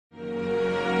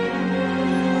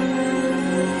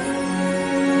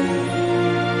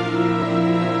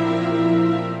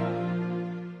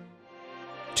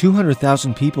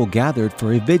200,000 people gathered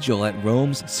for a vigil at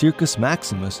Rome's Circus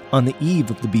Maximus on the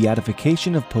eve of the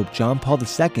beatification of Pope John Paul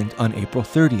II on April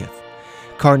 30th.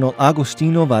 Cardinal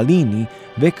Agostino Vallini,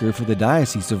 vicar for the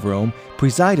Diocese of Rome,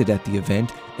 presided at the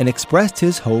event and expressed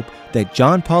his hope that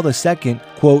John Paul II,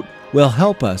 quote, will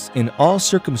help us in all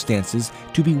circumstances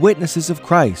to be witnesses of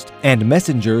Christ and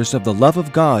messengers of the love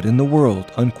of God in the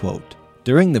world, unquote.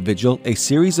 During the vigil, a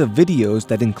series of videos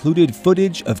that included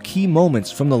footage of key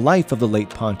moments from the life of the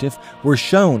late pontiff were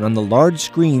shown on the large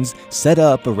screens set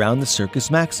up around the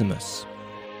Circus Maximus.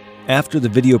 After the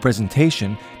video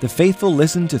presentation, the faithful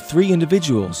listened to 3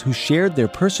 individuals who shared their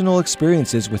personal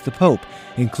experiences with the Pope,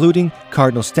 including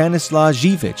Cardinal Stanislaw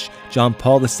Dziwisz, John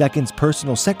Paul II's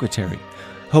personal secretary,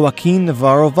 Joaquin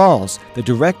Navarro Valls, the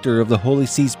director of the Holy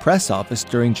See's press office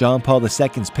during John Paul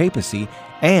II's papacy,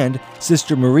 and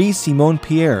Sister Marie-Simone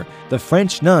Pierre, the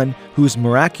French nun whose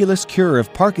miraculous cure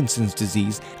of Parkinson's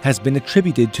disease has been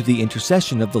attributed to the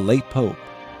intercession of the late Pope.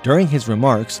 During his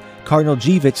remarks, Cardinal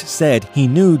Dziwisz said he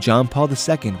knew John Paul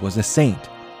II was a saint.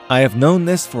 "I have known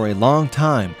this for a long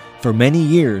time, for many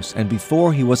years and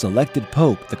before he was elected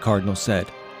Pope," the Cardinal said.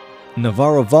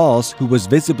 Navarro Valls, who was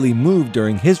visibly moved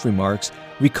during his remarks,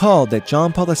 recalled that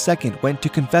John Paul II went to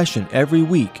confession every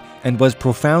week and was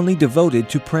profoundly devoted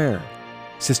to prayer.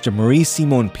 Sister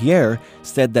Marie-Simone Pierre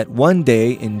said that one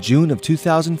day in June of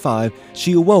 2005,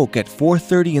 she awoke at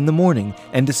 4:30 in the morning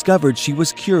and discovered she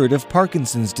was cured of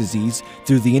Parkinson's disease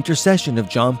through the intercession of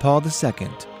John Paul II.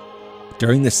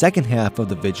 During the second half of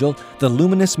the vigil, the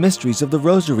luminous mysteries of the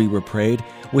Rosary were prayed,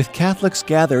 with Catholics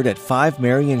gathered at 5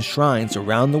 Marian shrines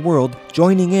around the world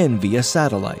joining in via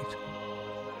satellite.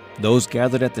 Those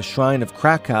gathered at the shrine of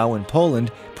Krakow in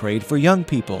Poland prayed for young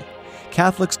people.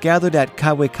 Catholics gathered at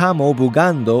Kawekamo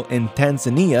Bugando in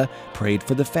Tanzania prayed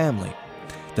for the family.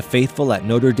 The faithful at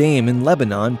Notre Dame in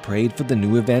Lebanon prayed for the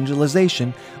new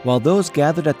evangelization, while those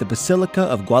gathered at the Basilica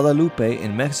of Guadalupe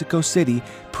in Mexico City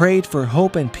prayed for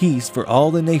hope and peace for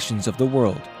all the nations of the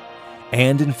world.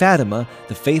 And in Fatima,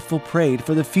 the faithful prayed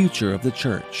for the future of the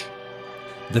Church.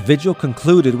 The vigil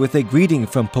concluded with a greeting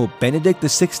from Pope Benedict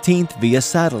XVI via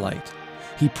satellite.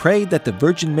 He prayed that the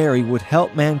Virgin Mary would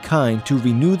help mankind to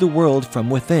renew the world from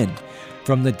within,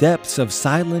 from the depths of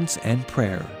silence and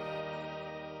prayer.